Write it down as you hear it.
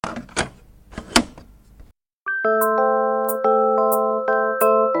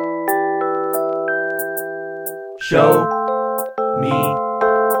Show me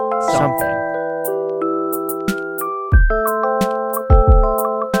something.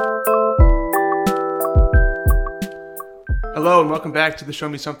 Hello and welcome back to the Show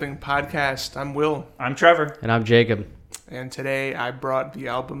Me Something podcast. I'm Will. I'm Trevor. And I'm Jacob. And today I brought the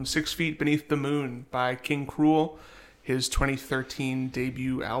album 6 Feet Beneath the Moon by King Cruel, his 2013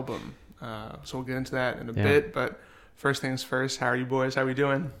 debut album. So we'll get into that in a bit, but first things first, how are you boys? How are we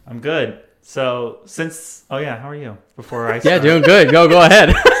doing? I'm good. So how are you? Before I Yeah, doing good. Go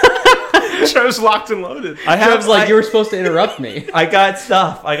ahead. Trevor's locked and loaded. Trevor's like, you were supposed to interrupt me. I got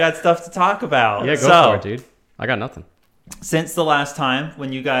stuff to talk about. Yeah, go for it, dude. I got nothing. Since the last time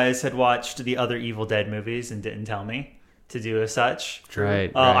when you guys had watched the other Evil Dead movies and didn't tell me to do as such,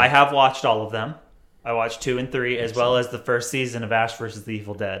 Right. I have watched all of them. I watched 2 and 3 as well as the first season of Ash vs. the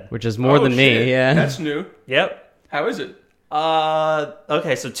Evil Dead. Which is more than shit. me, yeah. That's new. Yep. How is it?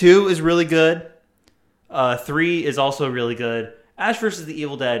 Okay, so 2 is really good. 3 is also really good. Ash vs. the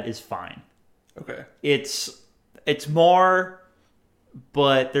Evil Dead is fine. Okay. It's more,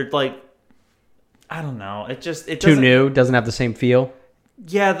 but they're like, I don't know. It Too doesn't, new, doesn't have the same feel.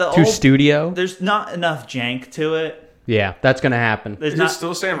 Yeah, Too studio. There's not enough jank to it. Yeah, that's going to happen. There's Is not. it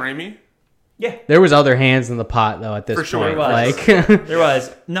still Sam Raimi? Yeah, There was other hands in the pot, though, at this For sure. point. There was. Like, there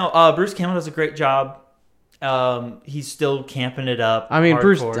was. No, Bruce Campbell does a great job. He's still camping it up. I mean,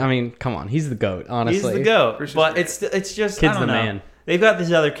 hardcore. come on. He's the GOAT, honestly. He's the GOAT. Bruce is But great. it's just, Kid's I don't the know. man. They've got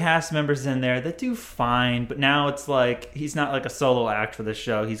these other cast members in there that do fine, but now it's like he's not like a solo act for the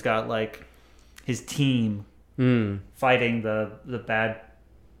show. He's got like his team fighting the bad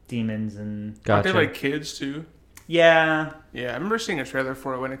demons and Aren't Gotcha. they like kids too? yeah. Yeah, I remember seeing a trailer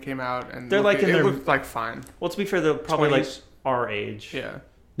for it when it came out, and They're like in it their- looked like fine. Well, to be fair, they're probably like 20s? our age. Yeah.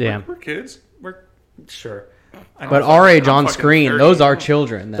 Yeah. We're kids. We're sure. I But don't- our age I'm on fucking screen, 30. those are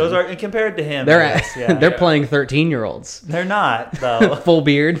children. Then. those are, and compared to him, They're yes, yeah. they're Yeah. playing 13-year-olds. They're not though. Full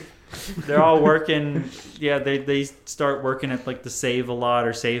beard. They're all working. Yeah, they start working at like the Save a Lot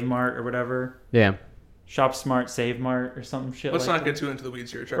or Save Mart or whatever. Yeah. Shop Smart, Save Mart or some shit. Let's like not that. get too into the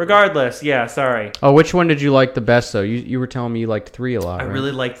weeds here, Trevor. Regardless, yeah. Sorry, Oh, which one did you like the best, though? You were telling me you liked 3 a lot, I right?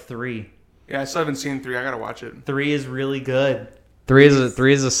 really liked 3. Yeah, I still haven't seen 3. I gotta watch it. 3 is really good. 3 is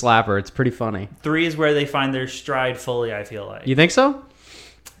a slapper. It's pretty funny. 3 is where they find their stride fully. I feel like. You think so?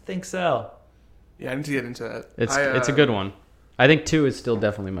 I think so. Yeah, I need to get into that. It's a good one. I think 2 is still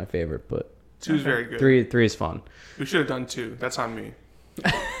definitely my favorite, but 2 is very good. 3 is fun. We should have done 2. That's on me.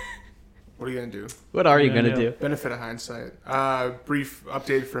 What are you gonna do? What are you gonna gonna do? do? Benefit of hindsight. Brief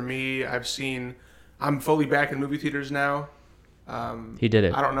update for me. I'm fully back in movie theaters now. He did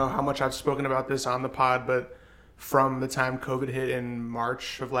it. I don't know how much I've spoken about this on the pod, but from the time COVID hit in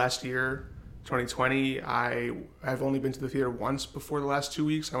March of last year, 2020, I've only been to the theater once before the last 2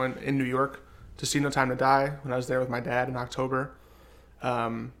 weeks. I went in New York to see No Time to Die when I was there with my dad in October.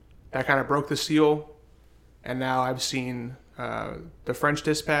 That kind of broke the seal, and now I've seen The French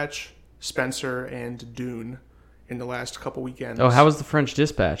Dispatch, Spencer, and Dune in the last couple weekends. Oh, how was the French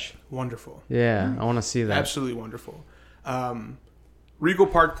Dispatch? Wonderful. Yeah, I want to see that. Absolutely wonderful. Regal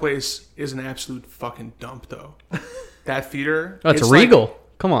Park Place is an absolute fucking dump, though. That theater. Oh, it's like- Regal.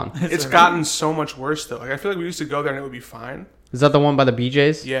 Come on. it's gotten so much worse, though. Like, I feel like we used to go there and it would be fine. Is that the one by the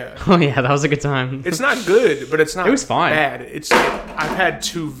BJ's? Yeah. Oh, yeah, that was a good time. It's not good, but it's not It was fine. bad. I've had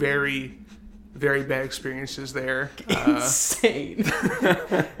 2 very, very bad experiences there. Insane.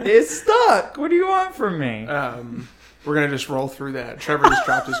 It's stuck. What do you want from me? We're going to just roll through that. Trevor just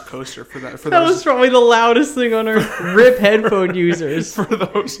dropped his coaster for that. For That those was probably the loudest thing on earth. RIP headphone users. for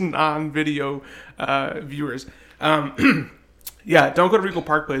those non-video viewers. Yeah, don't go to Regal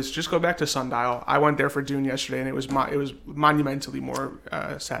Park Place. Just go back to Sundial. I went there for Dune yesterday, and it was monumentally more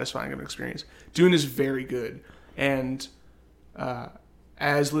satisfying of an experience. Dune is very good, and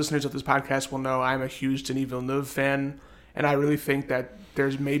as listeners of this podcast will know, I'm a huge Denis Villeneuve fan, and I really think that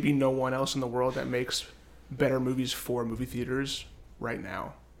there's maybe no one else in the world that makes better movies for movie theaters right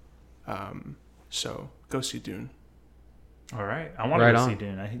now. So go see Dune. All right, I want Right to go on. see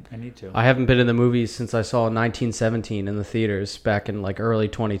Dune. I need to. I haven't been in the movies since I saw 1917 in the theaters back in like early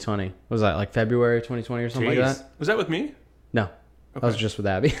 2020. What was that, like February 2020 or something like Jeez. that? Was that with me? No. Okay. I was just with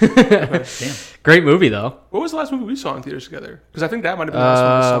Abby. Damn. Great movie, though. What was the last movie we saw in theaters together? Because I think that might have been the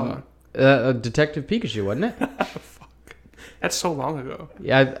last one we saw. Detective Pikachu, wasn't it? That's so long ago.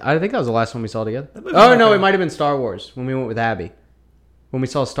 Yeah, I think that was the last one we saw together. was Oh, like no, a- it might have been Star Wars when we went with Abby. When we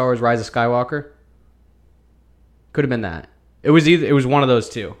saw Star Wars Rise of Skywalker. Could have been that. It was one of those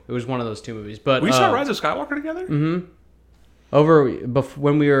two. It was one of those 2 movies. But We saw Rise of Skywalker together?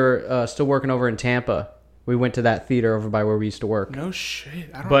 when we were still working over in Tampa, we went to that theater over by where we used to work. No shit.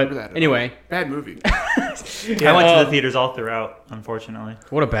 I don't But remember that. at anyway. all. Bad movie. I went to the theaters all throughout, unfortunately.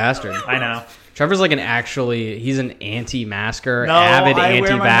 What a bastard. I know. Trevor's like he's an anti-masker, No, avid I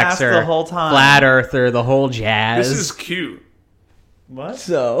wear my mask anti-vaxxer, the whole time. flat earther, the whole jazz. This is cute. What?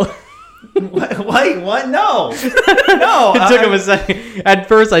 so. Wait, what? No. No. It took him a second. At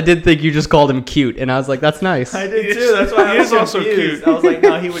first, I did think you just called him cute, and I was like, "That's nice." I did too. That's why He I was is also confused. cute. I was like,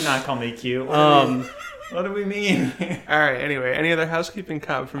 no, he would not call me cute. What do we mean? All right. Anyway, any other housekeeping,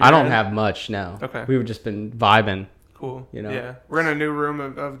 Cobb? From I your don't end? have much now. Okay. We've just been vibing. Cool. You know. Yeah. We're in a new room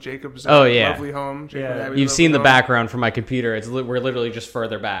of Jacob's lovely home. Jacob and Yeah. Abby's You've seen the lovely home. background from my computer. We're literally just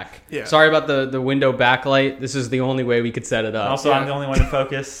further back. Yeah. Sorry about the window backlight. This is the only way we could set it up. Also, Yeah. I'm the only one in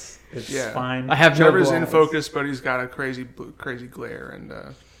focus. It's Yeah. fine. I have no Trevor's in balls. focus, but he's got a crazy glare, and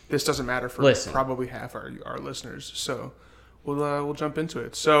this doesn't matter for Listen. probably half our listeners. So we'll jump into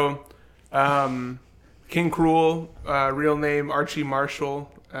it. So King Cruel, real name Archie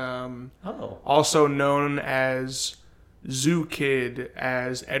Marshall, also known as Zoo Kid,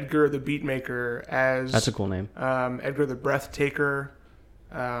 as Edgar the Beatmaker, as That's a cool name. Edgar the Breathtaker.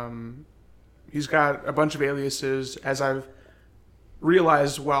 He's got a bunch of aliases. As I've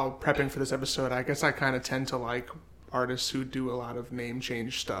realized while prepping for this episode, I guess I kind of tend to like artists who do a lot of name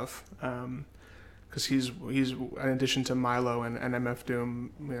change stuff. Because he's in addition to Milo and MF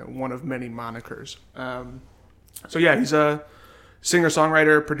Doom, one of many monikers. So yeah, he's a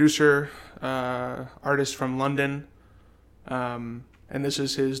singer-songwriter, producer, artist from London. And this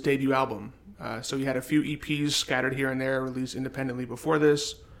is his debut album. So he had a few EPs scattered here and there, released independently before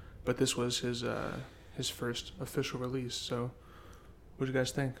this, but this was his first official release. So what do you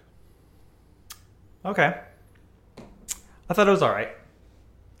guys think? Okay. I thought it was all right.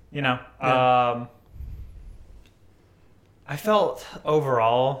 Yeah. I felt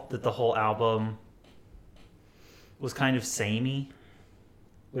overall that the whole album was kind of samey,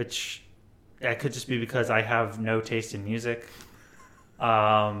 which it could just be because I have no taste in music,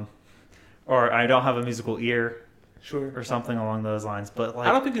 or I don't have a musical ear, Sure. or something along those lines. But like,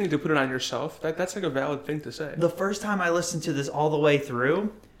 I don't think you need to put it on yourself. That's like a valid thing to say. the first time I listened to this all the way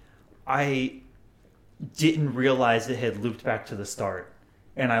through, I didn't realize it had looped back to the start.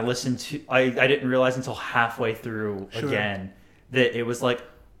 And I listened to, I didn't realize until halfway through Sure. again that it was like,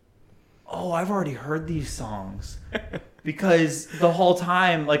 oh, I've already heard these songs. Because the whole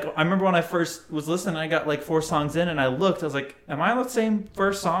time, like, I remember when I first was listening, I got like 4 songs in and I looked, I was like, am I on the same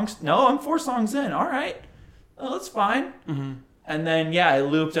first songs? No, I'm 4 songs in. All right. Oh, that's fine. Mm-hmm. And then, yeah, I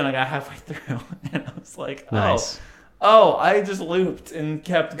looped and I got halfway through. And I was like, Nice. oh, I just looped and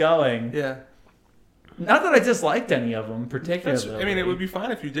kept going. Yeah. Not that I disliked any of them particularly. I mean, it would be fine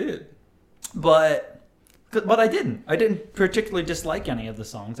if you did. But I didn't. I didn't particularly dislike any of the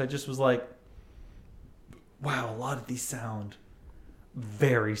songs. I just was like, wow, a lot of these sound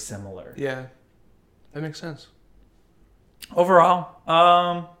very similar. Yeah. That makes sense. Overall,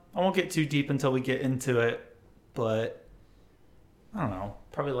 I won't get too deep until we get into it, but I don't know.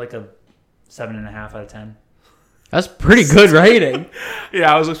 Probably like a 7.5 out of 10. That's pretty good rating.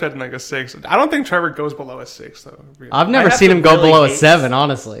 Yeah, I was expecting like a 6. I don't think Trevor goes below a 6 though. Really. I've never I have seen to him go really below a hate 7,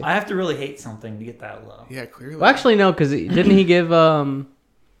 honestly. I have to really hate something to get that low. Yeah, clearly. Well, actually, no, because didn't he give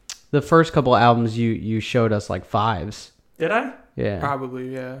the first couple albums you showed us like 5s? Did I? Yeah,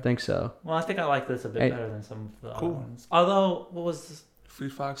 Probably, yeah. I think so. Well, I think I like this a bit Hey. better than some of the Cool. other ones. Although, what was this?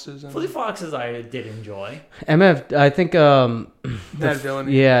 Fleet Foxes and Fleet Foxes I did enjoy. MF, I think Mad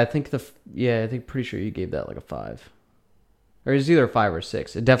Villainy. yeah, I think pretty sure you gave that like a 5. Or it was either a 5 or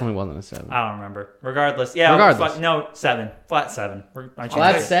 6. It definitely wasn't a 7. I don't remember. Regardless. Yeah. Regardless. No, 7. Flat 7.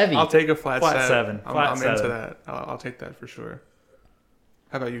 Flat 7. I'll take a flat, Flat 7. seven. I'm, Flat I'm 7. into that. I'll take that for sure.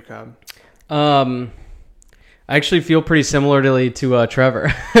 How about you, Cobb? I actually feel pretty similarly to Trevor.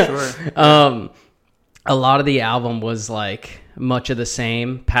 Sure. A lot of the album was like much of the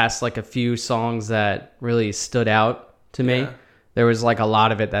same, past like a few songs that really stood out to me. Yeah. There was like a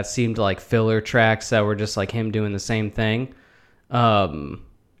lot of it that seemed like filler tracks that were just like him doing the same thing,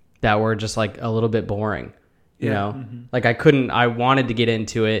 that were just like a little bit boring, you Yeah. know? Like I wanted to get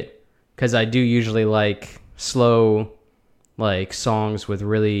into it because I do usually like slow like songs with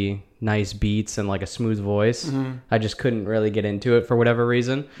really nice beats and like a smooth voice. I just couldn't really get into it for whatever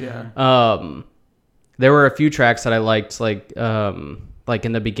reason. Yeah. There were a few tracks that I liked, like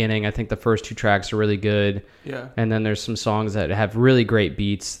in the beginning. I think the first 2 tracks are really good. Yeah. And then there's some songs that have really great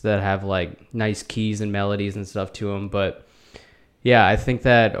beats that have like nice keys and melodies and stuff to them. But yeah, I think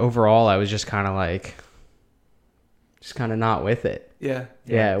that overall I was just kind of not with it. Yeah.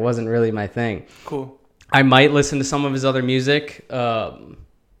 Yeah, it wasn't really my thing. Cool. I might listen to some of his other music to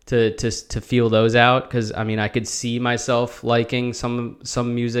to feel those out, because I mean I could see myself liking some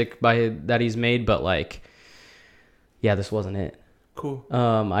music that he's made, but like, yeah, this wasn't it. Cool.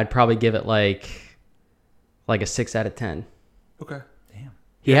 I'd probably give it like a 6 out of 10. Okay. Damn.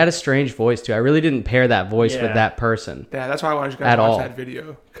 He had a strange voice too. I really didn't pair that voice with that person. Yeah, that's why I wanted you guys to watch that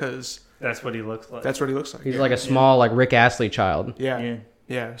video, because that's what he looks like. that's what he looks like. He's like a small like Rick Astley child. Yeah.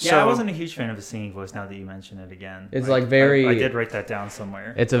 Yeah, So I wasn't a huge fan of his singing voice. Now that you mention it again, It's like very. I did write that down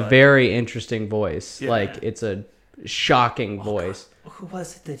somewhere. It's a very interesting voice. Yeah. Like it's a shocking voice. Who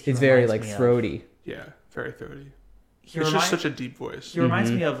was it that he? It's very reminds like me of? throaty. Yeah, very throaty. He It's reminds, just such a deep voice. he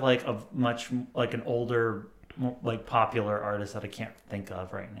reminds me of like a much like an older, like popular artist that I can't think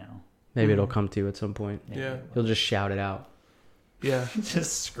of right now. Maybe it'll come to you at some point. Yeah. You'll just shout it out Yeah.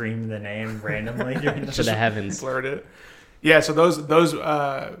 Just scream the name randomly during the to the heavens. Blurred it. Yeah, so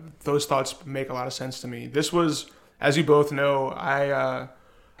those thoughts make a lot of sense to me. This was, as you both know, I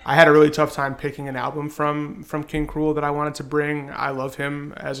had a really tough time picking an album from King Cruel that I wanted to bring. I love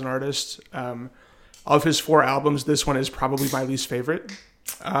him as an artist. Of his 4 albums, this one is probably my least favorite.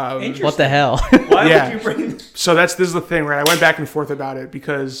 What the hell? Why Yeah. would you bring? So this is the thing, right? I went back and forth about it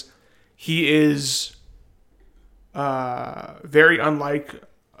because he is very unlike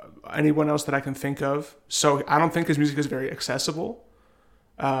anyone else that I can think of. So I don't think his music is very accessible.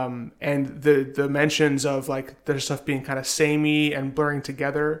 And the mentions of like their stuff being kind of samey and blurring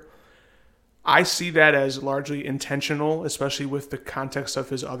together, I see that as largely intentional, especially with the context of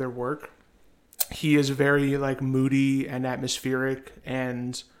his other work. He is very like moody and atmospheric,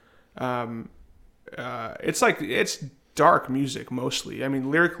 and it's dark music mostly. I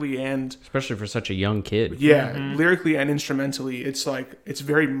mean, lyrically and Especially for such a young kid. lyrically and instrumentally, it's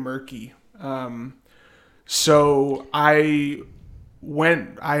very murky. So I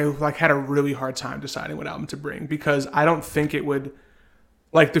had a really hard time deciding what album to bring, because I don't think it would,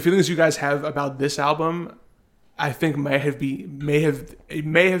 like, the feelings you guys have about this album, I think it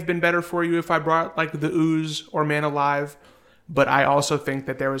may have been better for you if I brought like The Ooze or Man Alive, but I also think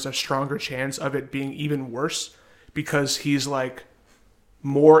that there was a stronger chance of it being even worse, because he's like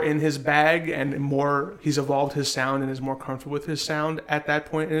more in his bag and he's evolved his sound and is more comfortable with his sound at that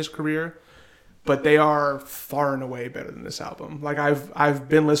point in his career. But they are far and away better than this album. Like I've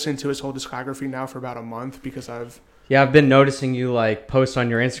been listening to his whole discography now for about a month, because I've been noticing you like post on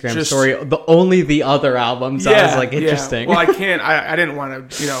your Instagram story only the other albums. I was like, interesting. Well, I didn't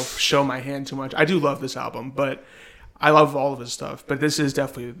want to, show my hand too much. I do love this album, but I love all of his stuff. But this is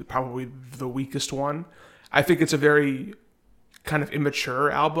definitely probably the weakest one. I think it's a very kind of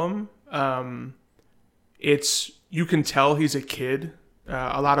immature album. You can tell he's a kid.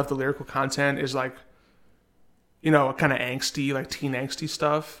 A lot of the lyrical content is like, kind of angsty, like teen angsty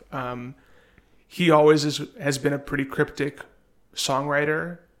stuff. He always has been a pretty cryptic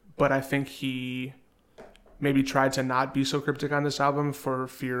songwriter, but I think he maybe tried to not be so cryptic on this album for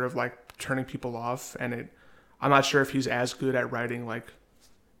fear of like turning people off. And I'm not sure if he's as good at writing like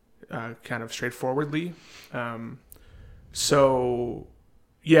kind of straightforwardly. So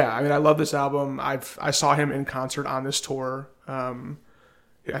yeah, I mean, I love this album. I saw him in concert on this tour.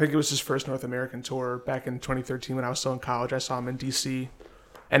 I think it was his first North American tour back in 2013 when I was still in college. I saw him in DC,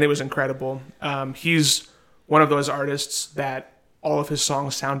 and it was incredible. He's one of those artists that all of his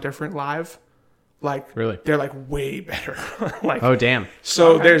songs sound different live. Like, really? They're like way better. Like, oh, damn.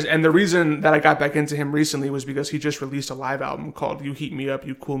 So and the reason that I got back into him recently was because he just released a live album called You Heat Me Up,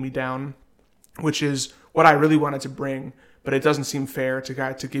 You Cool Me Down, which is what I really wanted to bring, but it doesn't seem fair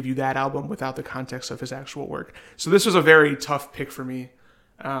to give you that album without the context of his actual work. So this was a very tough pick for me.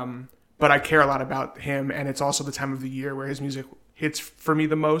 But I care a lot about him, and it's also the time of the year where his music hits for me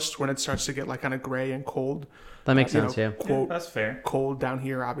the most, when it starts to get like kind of gray and cold. That makes sense, yeah. Quote, that's fair. Cold down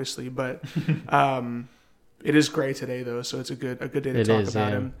here, obviously, but it is gray today though, so it's a good day to talk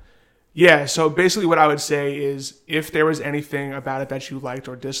about him. Yeah, so basically what I would say is, if there was anything about it that you liked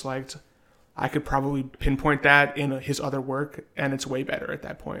or disliked, I could probably pinpoint that in his other work, and it's way better at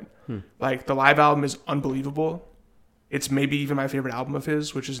that point. Like, the live album is unbelievable. It's maybe even my favorite album of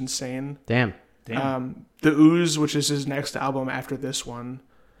his, which is insane. Damn. The Ooze, which is his next album after this one,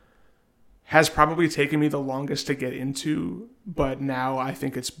 has probably taken me the longest to get into, but now I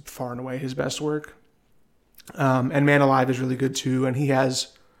think it's far and away his best work. And Man Alive is really good too, and he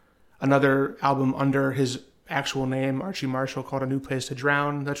has another album under his actual name, Archie Marshall, called A New Place to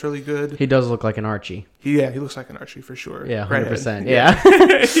Drown. That's really good. He does look like an Archie. He looks like an Archie for sure. Yeah, 100%. Redhead. Yeah.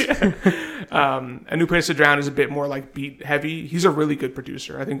 A New Place to Drown is a bit more like beat heavy. He's a really good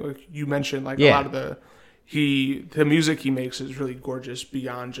producer. I think, like you mentioned, like a lot of the music he makes is really gorgeous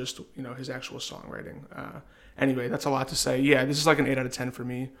beyond just his actual songwriting. Anyway, that's a lot to say. Yeah, this is like an 8 out of 10 for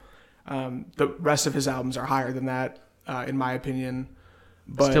me. The rest of his albums are higher than that, in my opinion.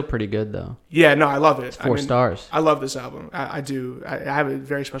 But Still pretty good though. yeah, no, I love it. 4 stars. I love this album. I do. I have a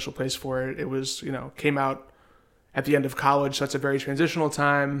very special place for it. It was, came out at the end of college, so that's a very transitional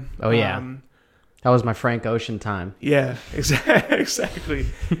time. Oh, yeah. That was my Frank Ocean time. Yeah, exactly.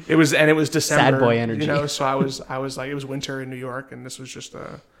 It was December. Sad boy energy. So I was like, it was winter in New York, and this was just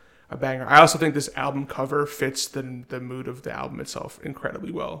a banger. I also think this album cover fits the mood of the album itself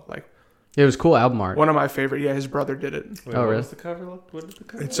incredibly well. Like, It was cool album art. one of my favorite. Yeah, his brother did it. Wait, Oh, what really? was the cover look? What is the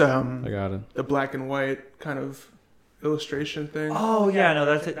cover? It's I got it. the black and white kind of illustration thing. Oh yeah,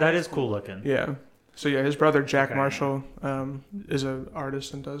 no, that is cool looking. Yeah. So yeah, his brother Jack Okay. Marshall is an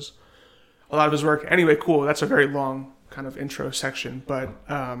artist and does a lot of his work. Anyway, cool. That's a very long kind of intro section, but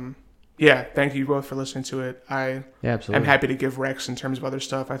yeah, thank you both for listening to it. Yeah, absolutely. I'm happy to give Rex in terms of other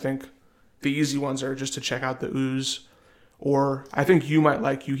stuff. I think the easy ones are just to check out the Ooze, or I think you might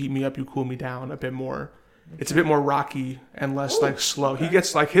like You Heat Me Up, You Cool Me Down a bit more. It's a bit more rocky and less like slow. He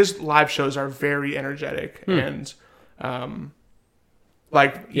gets like his live shows are very energetic and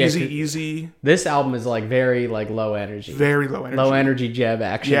like Yeah, easy, This album is like very like low energy. very low energy. Low energy Jeb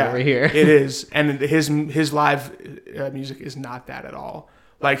action Yeah, over here. it is, and his live music is not that at all.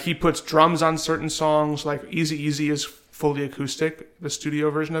 Like he puts drums on certain songs. Like Easy is fully acoustic, the studio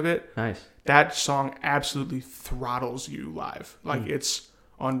version of it. Nice. That song absolutely throttles you live. Like it's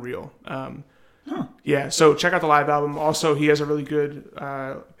unreal. Yeah, so check out the live album. Also, he has a really good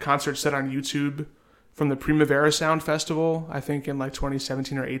concert set on YouTube from the Primavera Sound Festival, I think in like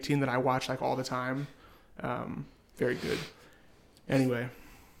 2017 or 18 that I watch like all the time. Very good. Anyway,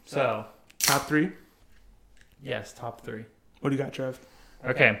 So top 3. yes, top 3. What do you got, Trev?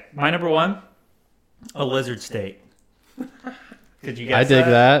 Okay, my number 1, A Lizard State. Could you guess I dig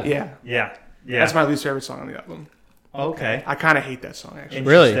that. Yeah, Yeah. that's my least favorite song on the album. Okay. I kind of hate that song actually.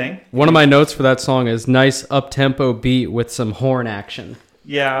 Really? Interesting. One of my notes for that song is nice up-tempo beat with some horn action.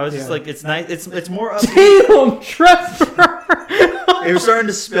 Yeah, I was just Yeah. like, it's nice. It's more upbeat. Damn, Trevor! It was starting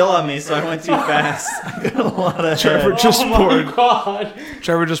to spill on me, so I went too fast. I got a lot of Trevor head. just poured. God.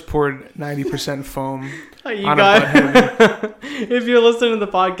 Trevor just poured 90% foam You on guys, a butthead. if you're listening to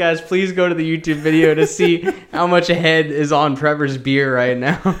the podcast, please go to the YouTube video to see how much head is on Trevor's beer right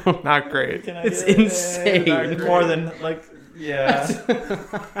now. Not great. Can I It's get it? insane. Not more than like, yeah.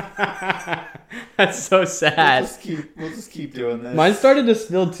 That's so sad. We'll just keep doing this. Mine started to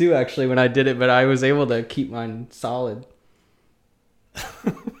spill too, actually, when I did it, but I was able to keep mine solid.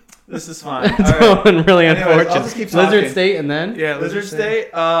 This is fine. All So right. really Anyways, I'll unfortunate. just keep talking. Lizard State, and then Yeah, Lizard State.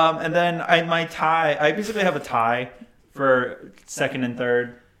 And then my tie. I basically have a tie for second and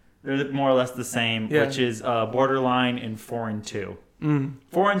third. They're more or less the same, Yeah. which is Borderline and 4 and 2.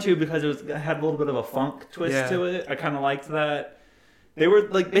 4 and 2 because it had a little bit of a funk twist Yeah. to it. I kind of liked that. They were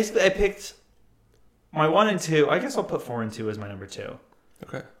like basically I picked my 1 and 2. I guess I'll put 4 and 2 as my number 2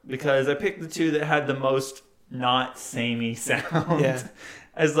 Okay. because I picked the 2 that had the most not samey sound. Yeah.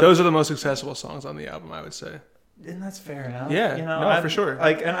 As like, Those are the most accessible songs on the album, I would say. and that's fair enough. Yeah, you know, no, for sure.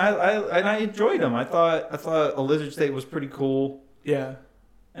 Like, and I enjoyed them. I thought A Lizard State was pretty cool, Yeah.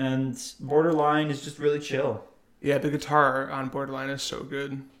 and Borderline is just really chill. Yeah, the guitar on Borderline is so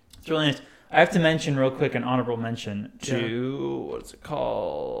good. It's really nice. I have to mention real quick an honorable mention to what's it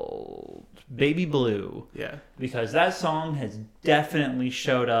called, Baby Blue, Yeah. because that song has definitely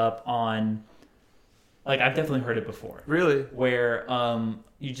showed up on. Like I've definitely heard it before. Really? Where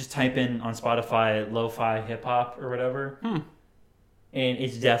you just type in on Spotify lo-fi hip hop or whatever, and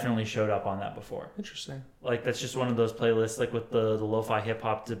it's definitely showed up on that before. Interesting. Like that's just one of those playlists, like with the lo-fi hip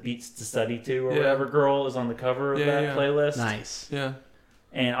hop to beats to study to or Yeah. whatever girl is on the cover of that playlist. nice. Yeah.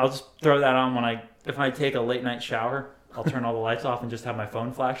 And I'll just throw that on if I take a late night shower. I'll turn all the lights off and just have my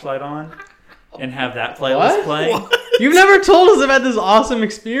phone flashlight on, and have that playlist What? playing. You've never told us about this awesome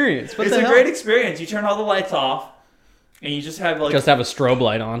experience. What It's the a hell? great experience. You turn all the lights off, and you just have like Just have a strobe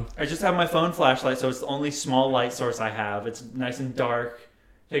light on. I just have my phone flashlight, so it's the only small light source I have. It's nice and dark.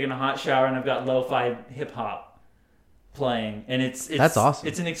 Taking a hot shower, and I've got lo-fi hip hop playing, and it's That's awesome.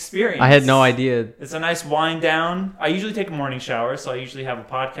 It's an experience. I had no idea. It's a nice wind down. I usually take a morning shower, so I usually have a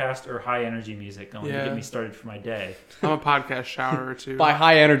podcast or high energy music going to Yeah. get me started for my day. I'm a podcast shower or two. By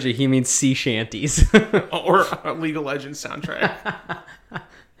high energy, he means sea shanties. Or a League of Legends soundtrack.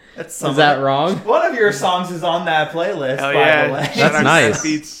 That's Is that wrong? One of your songs is on that playlist. Hell by yeah. the way. Shout out to nice. Sad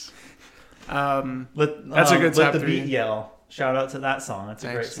Beats. That's a good Let top the 3. beat yell. Shout out to that song. That's a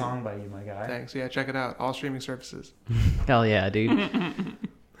Thanks, great dude. song by you, my guy. Thanks. Yeah, check it out. All streaming services. Hell yeah, dude.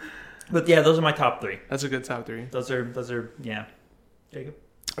 But yeah, those are my top 3. That's a good top 3. Those are yeah. Jacob.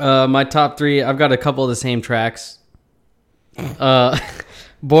 My top 3, I've got a couple of the same tracks.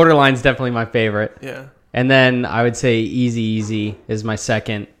 Borderline's definitely my favorite. Yeah. And then I would say Easy Easy is my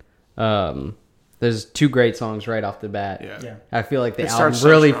second. There's 2 great songs right off the bat. Yeah. I feel like the It album starts so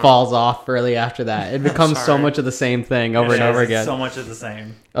really strong. falls off really after that. It becomes so Sorry. much of the same thing over and It over is, again. it's so much of the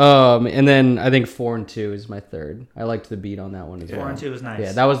same. And then I think 4 and 2 is my third. I liked the beat on that one as well. 4 and 2 was nice.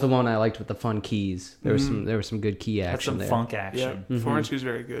 Yeah, that was the one I liked with the fun keys. There was some good key had action some there. funk Yeah. action. 4 and 2 is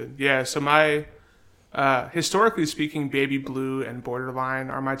very good. Yeah. So my historically speaking, Baby Blue and Borderline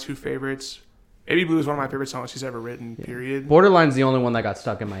are my 2 favorites. Baby Blue is one of my favorite songs he's ever written. Period. Borderline's the only one that got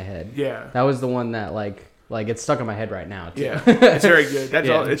stuck in my head. Yeah. That was the one that like it's stuck in my head right now too. Yeah, it's very good. That's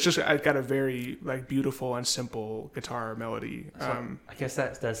Yeah. all. It's just got a very like beautiful and simple guitar melody. I guess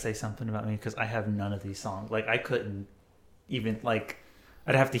that does say something about me because I have none of these songs. Like I couldn't even like.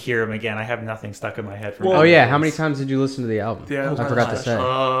 I'd have to hear them again. I have nothing stuck in my head. For Oh yeah, how many times did you listen to the album? Yeah, that was I my forgot to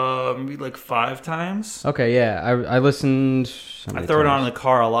last. say. Maybe like 5 times. Okay, yeah, I listened. I throw it on in the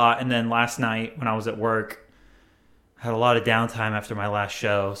car a lot, and then last night when I was at work, I had a lot of downtime after my last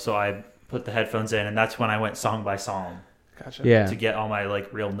show, so I put the headphones in, and that's when I went song by song Gotcha. Yeah, to get all my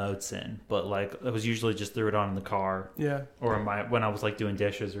like real notes in. But like it was usually just threw it on in the car Yeah. or when I was like doing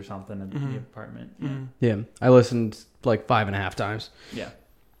dishes or something in the apartment. yeah. I listened like 5.5 times. Yeah.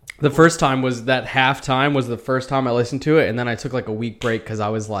 The first time was that half time was the first time I listened to it, and then I took like a week break because I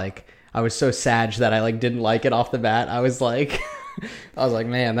was so sad that I like didn't like it off the bat. I was like,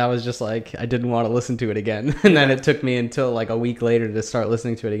 man, that was just like I didn't want to listen to it again, and then it took me until like a week later to start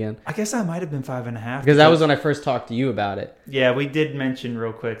listening to it again I guess that might have been 5.5 because that was when I first talked to you about it. yeah, we did mention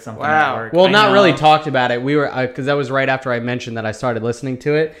real quick something Wow. at work. Well, I not know. really talked about it. We were because that was right after I mentioned that I started listening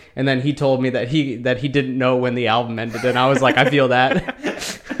to it, and then he told me that he didn't know when the album ended, and I was like, I feel that.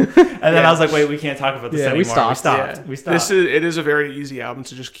 And then I was like, wait, we can't talk about this Yeah, anymore. we stopped. Yeah. We stopped. It is a very easy album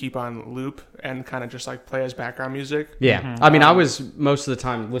to just keep on loop and kind of just like play as background music. Yeah, I mean, I was most of the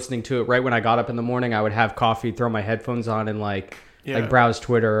time listening to it right when I got up in the morning. I would have coffee, throw my headphones on, and like browse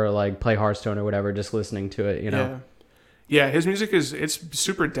Twitter or like play Hearthstone or whatever, just listening to it. You know. Yeah. His music it's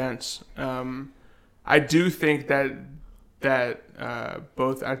super dense. I do think that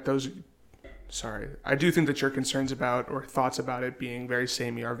both at those. Sorry, I do think that your concerns about or thoughts about it being very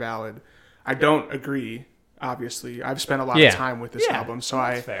samey are valid. I don't agree. Obviously, I've spent a lot of time with this album, so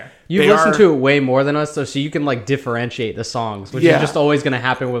That's fair. You've listened to it way more than us, though, so you can like differentiate the songs, which is just always going to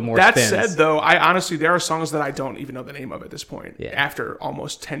happen with more That spins. said, though, I honestly there are songs that I don't even know the name of at this point. Yeah. After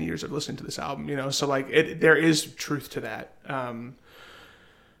almost 10 years of listening to this album, you know, so like there is truth to that.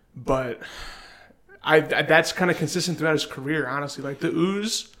 But that's kind of consistent throughout his career. Honestly, like the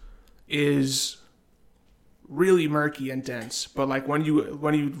Ooze is really murky and dense, but like when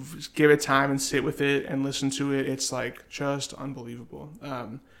you give it time and sit with it and listen to it, it's like just unbelievable.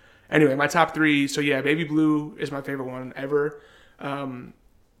 Anyway, my top 3. So yeah, Baby Blue is my favorite one ever.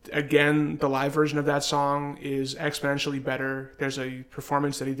 Again, the live version of that song is exponentially better. There's a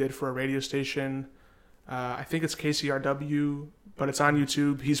performance that he did for a radio station. I think it's KCRW, but it's on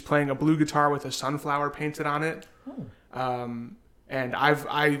YouTube. He's playing a blue guitar with a sunflower painted on it. And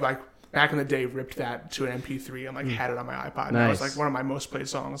I like back in the day ripped that to an MP3 and like had it on my iPod. And that was like one of my most played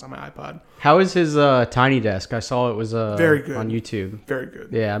songs on my iPod. How is his Tiny Desk? I saw it was very good on YouTube. Very good.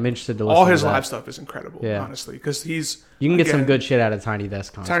 Yeah, I'm interested to listen All to his that. live stuff is incredible, honestly, because he's You can get some again, good shit out of Tiny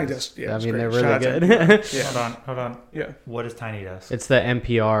Desk concerts. Tiny Desk, yeah, I it's mean, great. they're Shout really out good. Yeah. Hold on. Yeah. What is Tiny Desk? It's the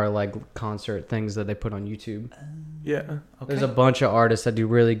NPR like concert things that they put on YouTube. Yeah. Okay. There's a bunch of artists that do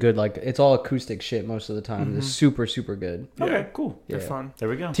really good. Like it's all acoustic shit most of the time. It's super super good. Okay, cool. They're Yeah. fun. There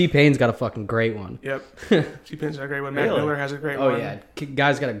we go. T-Pain's got a fucking great one. Yep. T-Pain's got a great one. Mac Really? Miller has a great Oh one. yeah,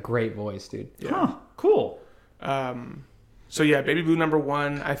 guy's got a great voice, dude. Huh, cool. So yeah, Baby Blue number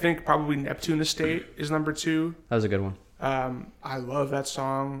 1. I think probably Neptune Estate is number 2. That was a good one. I love that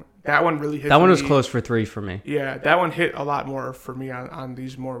song. That one really hit. That one was me. close for 3 for me. Yeah, that one hit a lot more for me on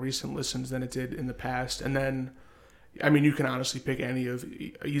these more recent listens than it did in the past. And then, I mean, you can honestly pick any of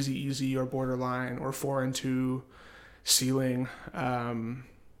Easy Easy or Borderline or 4 and 2, Ceiling.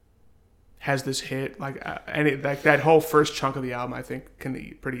 Has this hit like that whole first chunk of the album? I think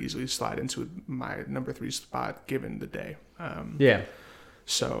can pretty easily slide into my number 3 spot given the day. Yeah.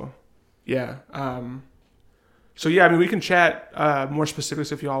 So, yeah. So yeah, I mean, we can chat more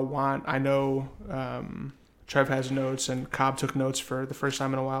specifics if y'all want. I know Trev has notes, and Cobb took notes for the first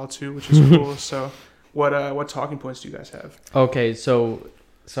time in a while too, which is cool. So, what talking points do you guys have? Okay, so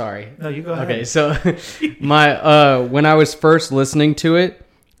sorry. No, you go ahead. Okay, so my when I was first listening to it,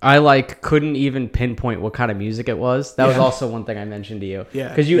 I like couldn't even pinpoint what kind of music it was. That was Yeah. also one thing I mentioned to you. Yeah.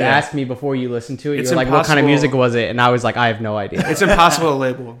 Because you Yeah. asked me before you listened to it. It's You were like, "What kind of impossible- music was it?" And I was like, "I have no idea." It's impossible to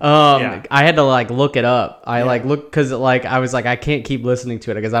label. Yeah. I had to like look it up. I Yeah. like look because like I was like I can't keep listening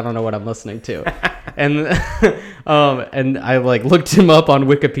to it because I don't know what I'm listening to, and and I like looked him up on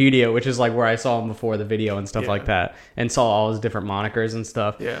Wikipedia, which is like where I saw him before the video and stuff Yeah. like that, and saw all his different monikers and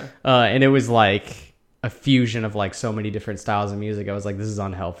stuff. Yeah. And it was like a fusion of like so many different styles of music. I was like, this is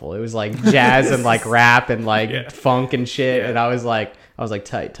unhelpful. It was like jazz and like rap and like Yeah. funk and shit, Yeah. and I was like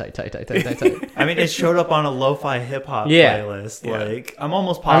tight. I mean, it showed up on a lo-fi hip hop Yeah. playlist. Yeah. Like, I'm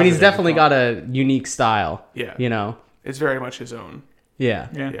almost I positive. mean, he's definitely got a unique style. Yeah. You know. It's very much his own. Yeah.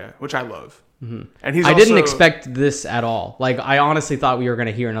 Yeah, which I love. Mm-hmm. And he's I didn't also- expect this at all. Like, I honestly thought we were going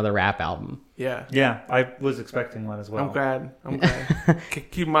to hear another rap album. Yeah. Yeah, I was expecting one as well. I'm glad.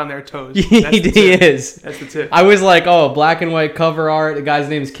 Keep him on their toes. he That's the tip. is. That's the tip. I was like, oh, black and white cover art. The guy's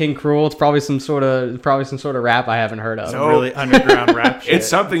name is King Cruel. It's probably some sort of rap I haven't heard of. Some No. really underground rap shit. It's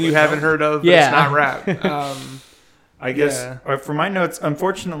something you haven't heard of, but Yeah. it's not rap. I guess Yeah. for my notes,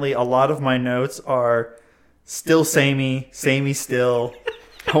 unfortunately, a lot of my notes are still samey still.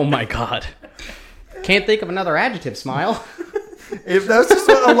 Oh my god. Can't think of another adjective. Smile. If that's just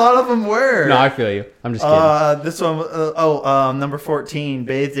what a lot of them were. No, I feel you. I'm just kidding. This one, number 14,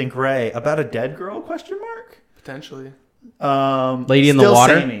 Bathed in Gray, about a dead girl? Question mark. Potentially. Lady in the still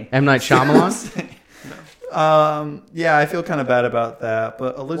Water. samey. M. Night Shyamalan. Yeah, I feel kind of bad about that,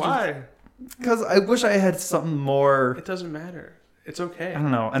 but Elizabeth, Why? because I wish I had something more. It doesn't matter. It's okay. I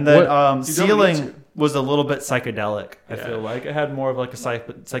don't know. And then What- You don't need Ceiling to. was a little bit psychedelic. I Yeah. feel like it had more of like a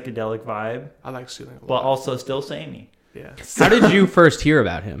psychedelic vibe, I like Ceiling. a but lot. also still samey. Yeah. How did you first hear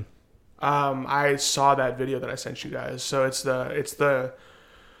about him? I saw that video that I sent you guys. So it's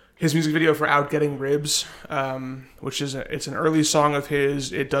his music video for Out Getting Ribs, which is it's an early song of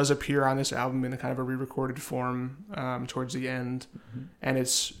his. It does appear on this album in a kind of a re-recorded form towards the end, and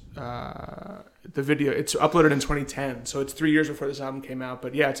it's the video. It's uploaded in 2010, so it's 3 years before this album came out.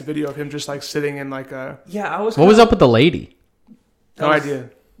 But yeah, it's a video of him just like sitting in like a Yeah, I was. What was up with the lady? no idea.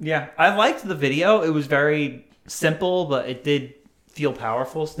 Yeah, I liked the video. It was very simple, but it did feel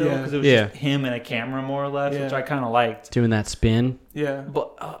powerful still Yeah. because it was Yeah. just him and a camera more or less, which Yeah. I kind of liked. Doing that spin. Yeah.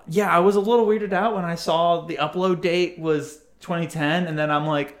 But yeah, I was a little weirded out when I saw the upload date was 2010, and then I'm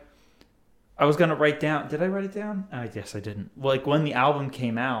like, I was gonna write down. Did I write it down? I guess I didn't. Like when the album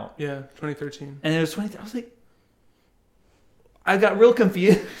came out, Yeah. 2013. and it was 20. I was like, I got real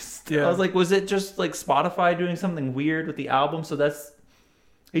confused. Yeah. I was like, was it just like Spotify doing something weird with the album? So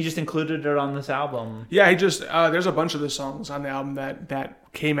he just included it on this album. Yeah, he just there's a bunch of the songs on the album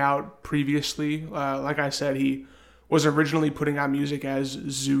that came out previously. Like I said, he was originally putting out music as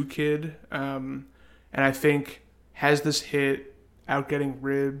Zoo Kid, and I think has this hit Out Getting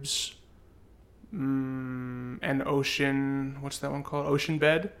Ribs, and Ocean. What's that one called? Ocean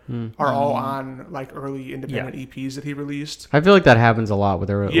Bed are all on like early independent EPs that he released. I feel like that happens a lot with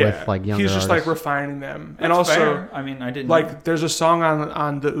Yeah, like younger he's just artists. like refining them, and That's also. fair. I mean, I didn't Like, there's a song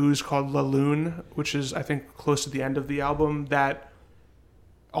on the Ooze called La Lune, which is, I think, close to the end of the album, that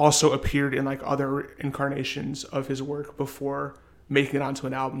also appeared in, like, other incarnations of his work before making it onto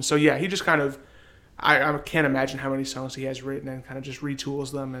an album. So, yeah, he just kind of, I can't imagine how many songs he has written and kind of just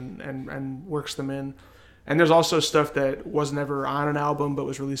retools them and works them in. And there's also stuff that was never on an album but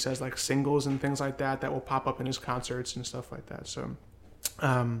was released as, like, singles and things like that will pop up in his concerts and stuff like that. So,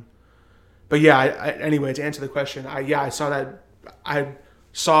 but yeah, anyway, to answer the question, I saw that. I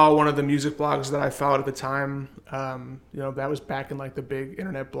saw one of the music blogs that I followed at the time. That was back in like the big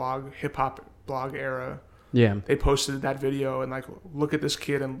internet blog, hip hop blog era. yeah. They posted that video and like, look at this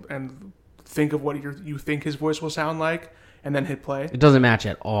kid and think of what you think his voice will sound like, and then hit play. It doesn't match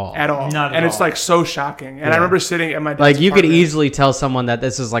at all. At all, Not at and it's all. like so shocking. And I Yeah. remember sitting at my dad's Like you could apartment. easily tell someone that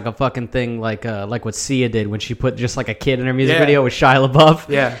this is like a fucking thing, like what Sia did when she put just like a kid in her music Yeah. video with Shia LaBeouf.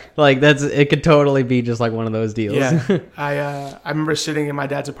 Yeah. Like it could totally be just like one of those deals. Yeah, I remember sitting in my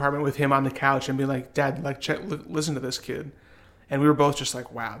dad's apartment with him on the couch and being like, "Dad, like, listen to this kid," and we were both just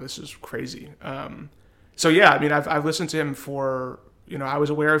like, "Wow, this is crazy." So yeah, I mean, I've listened to him for I was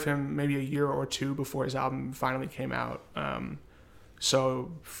aware of him maybe a year or two before his album finally came out.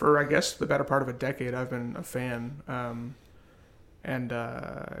 So for I guess the better part of a decade, I've been a fan.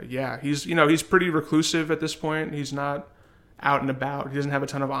 Yeah, he's pretty reclusive at this point. He's not out and about. He doesn't have a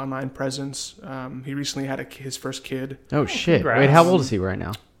ton of online presence. He recently had his first kid. Oh shit! Congrats. Wait, how old is he right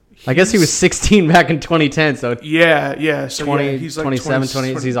now? I guess he was 16 back in 2010. So Yeah. So 20, yeah, he's like 27,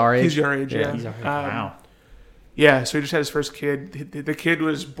 20, 20, he's our age? He's your age, yeah. He's wow. Yeah, so he just had his first kid. The kid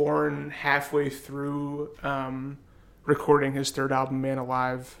was born halfway through recording his third album, Man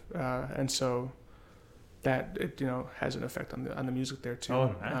Alive, and so that it has an effect on the music there too.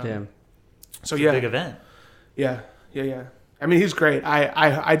 Oh, Damn. So it's a big event. Yeah. I mean, he's great.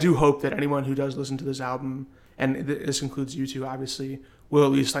 I do hope that anyone who does listen to this album, and this includes you two, obviously, will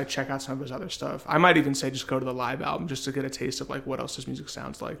at least like check out some of his other stuff. I might even say just go to the live album just to get a taste of like what else his music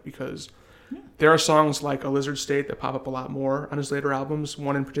sounds like, because there are songs like A Lizard State that pop up a lot more on his later albums.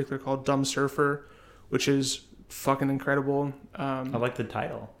 One in particular called Dumb Surfer, which is fucking incredible. I like the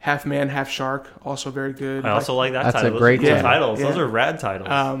title. Half Man, Half Shark, also very good. I also like that That's title. a great Those are cool title. titles. Those are rad titles.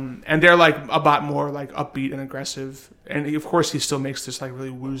 And they're like a lot more like upbeat and aggressive. And of course he still makes this like really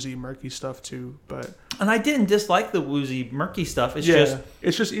woozy, murky stuff too. But and I didn't dislike the woozy, murky stuff. It's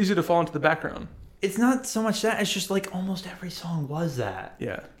it's just easy to fall into the background. it's not so much that. It's just like almost every song was that.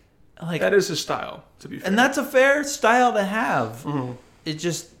 Yeah. Like That is his style, to be fair. and that's a fair style to have. Mm-hmm. It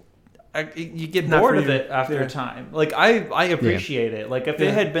just you get Not bored for of you. it after Yeah. a time. Like I appreciate it. Like if Yeah.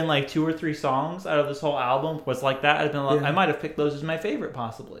 it had been like 2 or 3 songs out of this whole album was like that, I'd been like, Yeah. I might have picked those as my favorite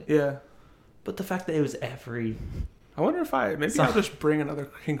possibly. Yeah. But the fact that it was every I wonder if maybe Some- I'll just bring another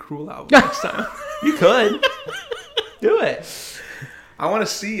King Cruel album next time. you could do it. I want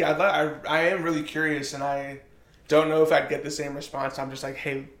to see. I am really curious, and I don't know if I'd get the same response. I'm just like,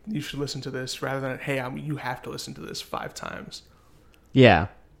 hey, you should listen to this, rather than, hey, you have to listen to this 5 times. Yeah,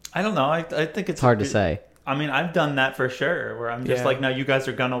 I don't know. I think it's hard to say. I mean, I've done that for sure. Where I'm just Yeah. like, no, you guys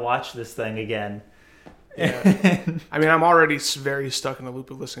are gonna watch this thing again. Yeah. I mean, I'm already very stuck in the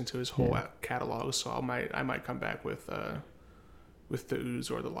loop of listening to his whole catalog, so I might come back with the Ooze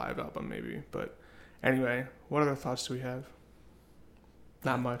or the live album maybe. But anyway, what other thoughts do we have?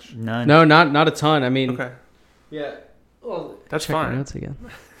 Not much. None. No, not a ton. I mean, Okay, yeah. Well, that's check my fine. notes again.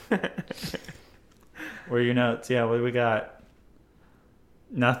 Where are your notes? Yeah, what do we got?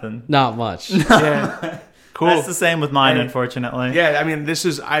 Nothing. Not much. Yeah, cool. That's the same with mine, Hey. unfortunately. Yeah, I mean,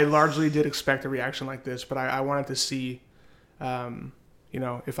 I largely did expect a reaction like this, but I wanted to see,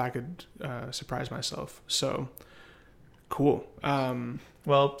 if I could surprise myself. So, cool.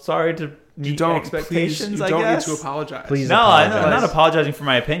 Well, sorry to meet expectations. You I don't guess. need to apologize. Please. No, I'm apologize. not apologizing for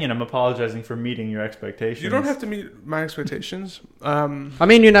my opinion. I'm apologizing for meeting your expectations. You don't have to meet my expectations. I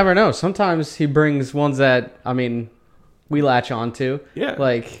mean, you never know. Sometimes he brings ones that we latch on to. Yeah.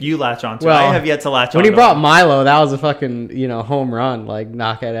 Like You latch on to. Well, I have yet to latch on. when he to brought one. Milo, that was a fucking home run. Like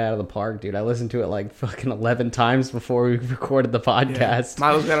knock it out of the park, dude. I listened to it like fucking 11 times before we recorded the podcast.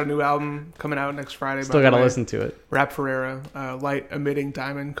 Milo's got a new album coming out next Friday. Still by the gotta way. listen to it. Rap Ferreira, light emitting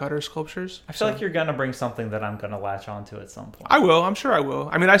diamond cutter sculptures. I feel like you're gonna bring something that I'm gonna latch onto at some point. I will. I'm sure I will.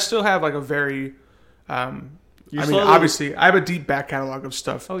 I mean, I still have like a very. You're I mean, slowly- obviously, I have a deep back catalog of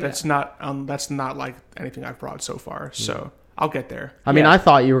stuff. Oh, yeah. That's not like anything I've brought so far. So I'll get there. I mean, Yeah. I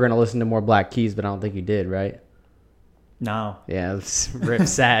thought you were gonna listen to more Black Keys, but I don't think you did, right? No, Yeah, it's Rip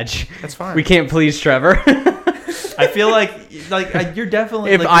Sag. That's fine. We can't please Trevor. I feel like you're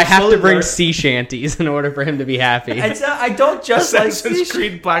definitely. if like, I you're have to slowly bring learn- sea shanties in order for him to be happy. I don't just like Assassin's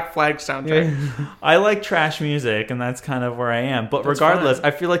Creed Black Flag soundtrack. I like trash music, and that's kind of where I am. But That's regardless,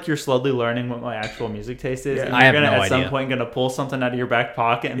 fine. I feel like you're slowly learning what my actual music taste is. Yeah. And I you're have gonna no at some idea. point gonna pull something out of your back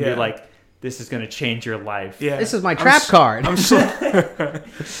pocket and Yeah. be like, "This is gonna change your life." Yeah. This is my I'm trap s- card.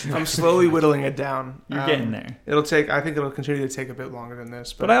 I'm slowly whittling it down. You're getting there. I think it'll continue to take a bit longer than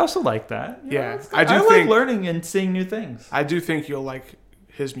this. But, But I also like that. You know, Yeah, it's- I do like think- learning and seeing new things. I do think you'll like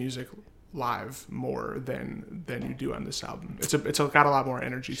his music live more than you do on this album. It's got a lot more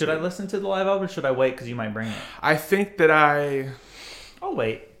energy. Should to I it. listen to the live album? Or should I wait because you might bring it? I think that I'll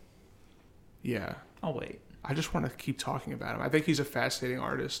wait. yeah. I'll wait. I just want to keep talking about him. I think he's a fascinating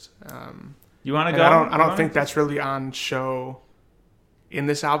artist. You want to And go? I don't think that's really on show in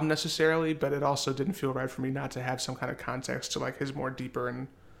this album necessarily, but it also didn't feel right for me not to have some kind of context to like his more deeper and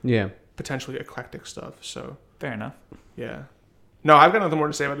Yeah. potentially eclectic stuff. So Fair enough. yeah. No, I've got nothing more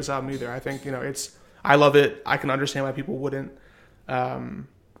to say about this album either. I think, I love it. I can understand why people wouldn't. And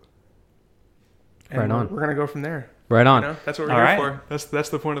Right on. We're going to go from there. Right on. That's what we're All here right. for. That's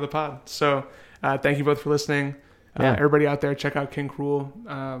the point of the pod. So thank you both for listening. Yeah. Everybody out there, check out King Cruel.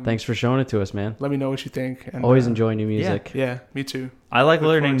 Thanks for showing it to us, man. Let me know what you think. And, Always enjoy new music. Yeah, me too. I like Look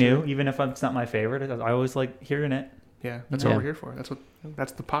learning forward to new, even if it's not my favorite. I always like hearing it. Yeah, that's Yeah. what we're here for.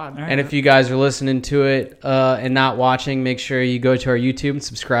 That's the pod. All right. And if you guys are listening to it and not watching, make sure you go to our YouTube and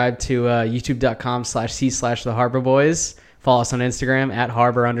subscribe to youtube.com/c/the Harbor Boys. Follow us on Instagram at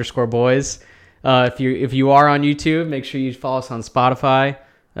 @harbor_boys. If you are on YouTube, make sure you follow us on Spotify,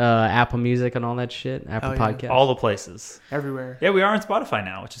 Apple Music, and all that shit. Apple Hell yeah. Podcasts. all the places. Everywhere. Yeah, we are on Spotify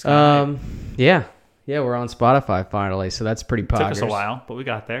now, which is kind of Yeah, we're on Spotify finally, so that's pretty took poggers. us a while, but we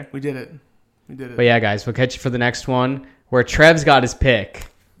got there. We did it. We did it. But yeah, guys, we'll catch you for the next one where Trev's got his pick.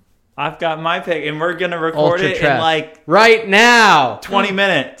 I've got my pick, and we're gonna record it Trev. in like right now. 20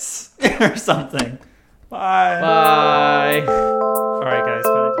 minutes or something. Bye. Bye. All right, guys.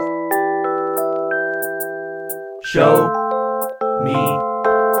 Kind of just... Show me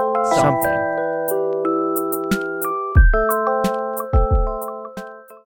something.